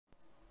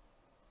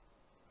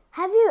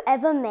Have you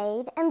ever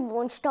made and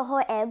launched a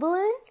hot air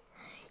balloon?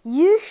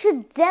 You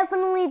should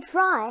definitely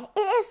try. It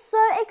is so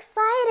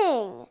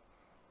exciting.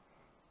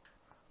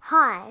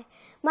 Hi,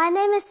 my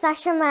name is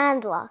Sasha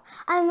Mandla.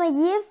 I'm a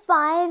Year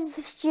 5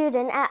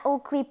 student at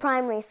Oakley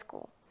Primary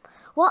School.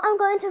 What I'm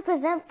going to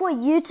present for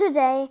you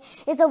today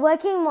is a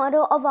working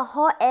model of a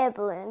hot air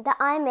balloon that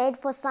I made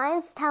for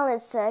Science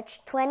Talent Search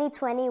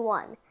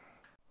 2021.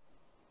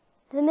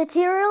 The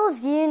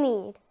materials you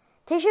need: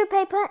 tissue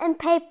paper and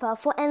paper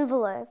for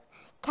envelope,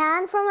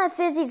 can from a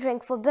fizzy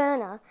drink for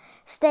burner,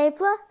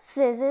 stapler,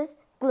 scissors,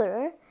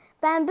 glue,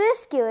 bamboo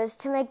skewers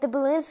to make the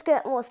balloon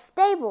skirt more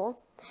stable,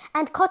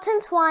 and cotton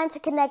twine to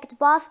connect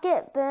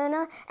basket,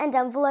 burner, and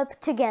envelope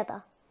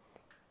together.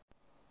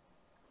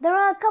 There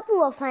are a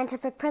couple of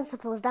scientific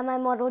principles that my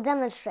model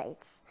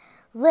demonstrates.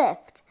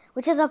 Lift,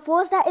 which is a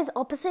force that is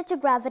opposite to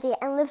gravity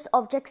and lifts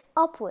objects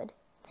upward.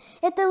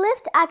 If the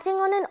lift acting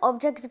on an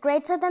object is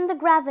greater than the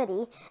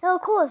gravity, it will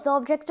cause the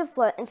object to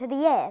float into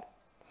the air.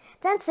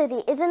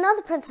 Density is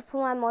another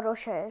principle my model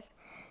shows.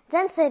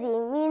 Density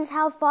means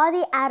how far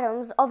the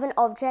atoms of an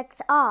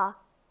object are.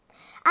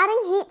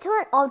 Adding heat to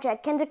an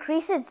object can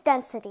decrease its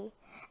density.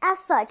 As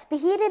such, the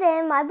heated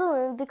air in my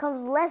balloon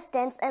becomes less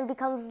dense and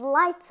becomes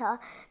lighter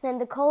than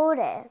the cold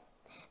air.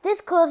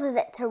 This causes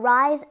it to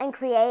rise and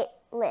create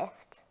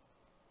lift.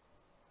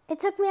 It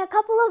took me a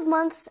couple of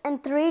months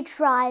and 3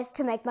 tries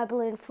to make my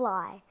balloon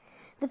fly.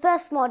 The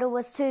first model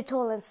was too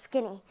tall and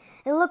skinny.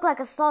 It looked like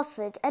a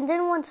sausage and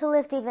didn't want to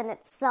lift even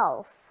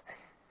itself.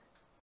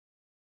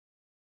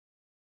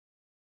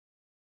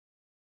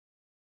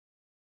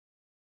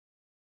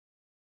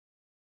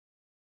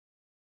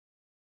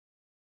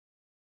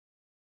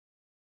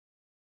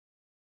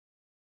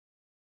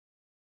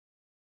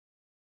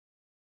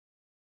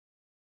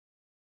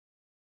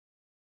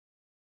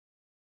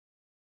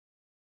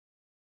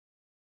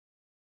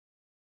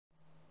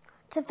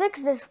 To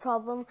fix this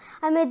problem,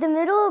 I made the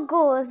middle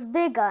gauze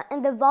bigger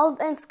and the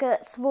bulb and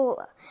skirt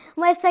smaller.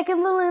 My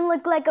second balloon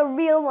looked like a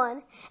real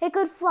one. It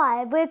could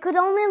fly, but it could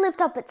only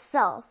lift up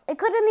itself. It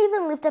couldn't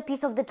even lift a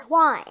piece of the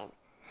twine.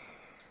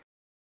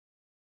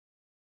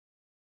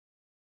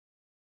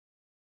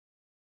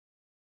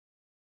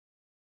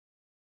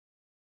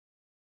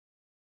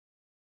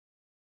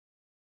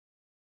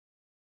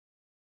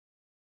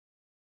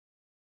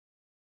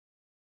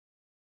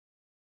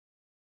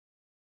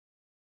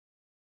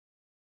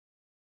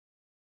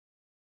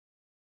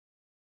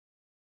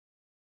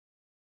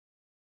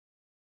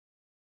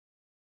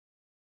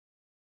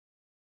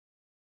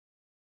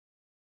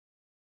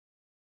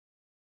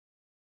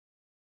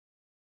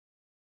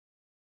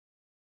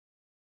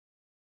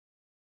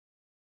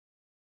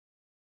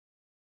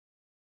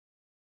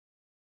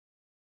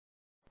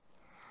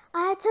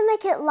 I had to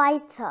make it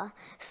lighter,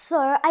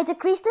 so I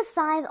decreased the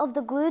size of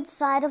the glued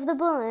side of the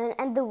balloon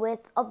and the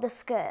width of the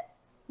skirt.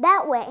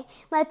 That way,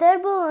 my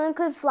third balloon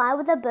could fly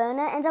with a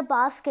burner and a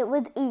basket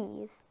with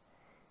ease.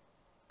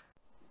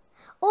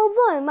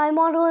 Although my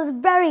model is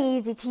very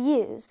easy to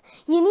use,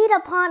 you need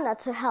a partner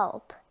to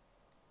help.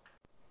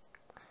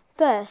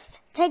 First,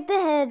 take the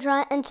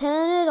hairdryer and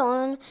turn it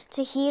on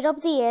to heat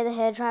up the air the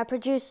hairdryer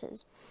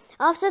produces.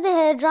 After the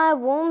hairdryer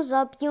warms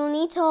up, you'll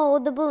need to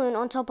hold the balloon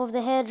on top of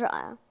the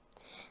hairdryer.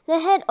 The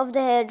head of the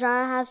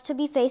hairdryer has to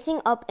be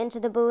facing up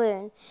into the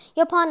balloon.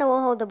 Your partner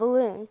will hold the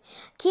balloon.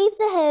 Keep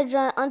the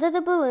hairdryer under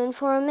the balloon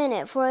for a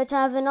minute for it to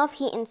have enough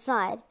heat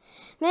inside.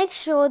 Make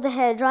sure the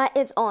hairdryer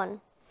is on.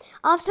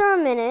 After a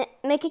minute,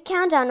 make a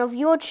countdown of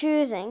your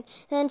choosing,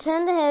 then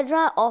turn the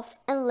hairdryer off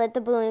and let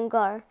the balloon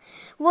go.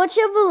 Watch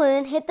your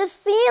balloon hit the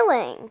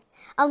ceiling!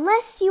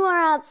 Unless you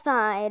are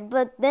outside,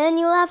 but then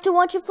you'll have to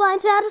watch it fly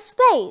into outer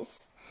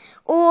space.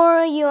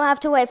 Or you'll have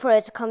to wait for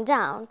it to come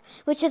down,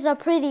 which is a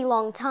pretty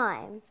long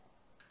time.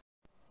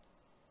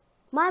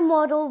 My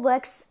model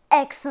works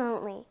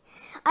excellently.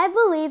 I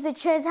believe it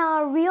shows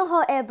how a real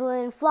hot air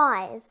balloon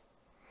flies.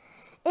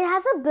 It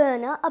has a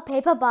burner, a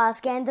paper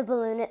basket, and the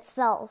balloon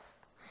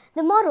itself.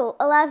 The model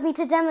allows me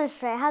to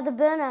demonstrate how the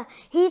burner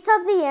heats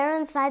up the air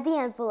inside the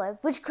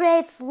envelope, which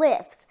creates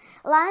lift,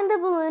 allowing the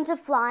balloon to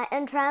fly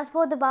and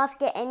transport the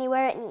basket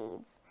anywhere it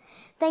needs.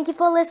 Thank you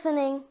for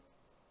listening.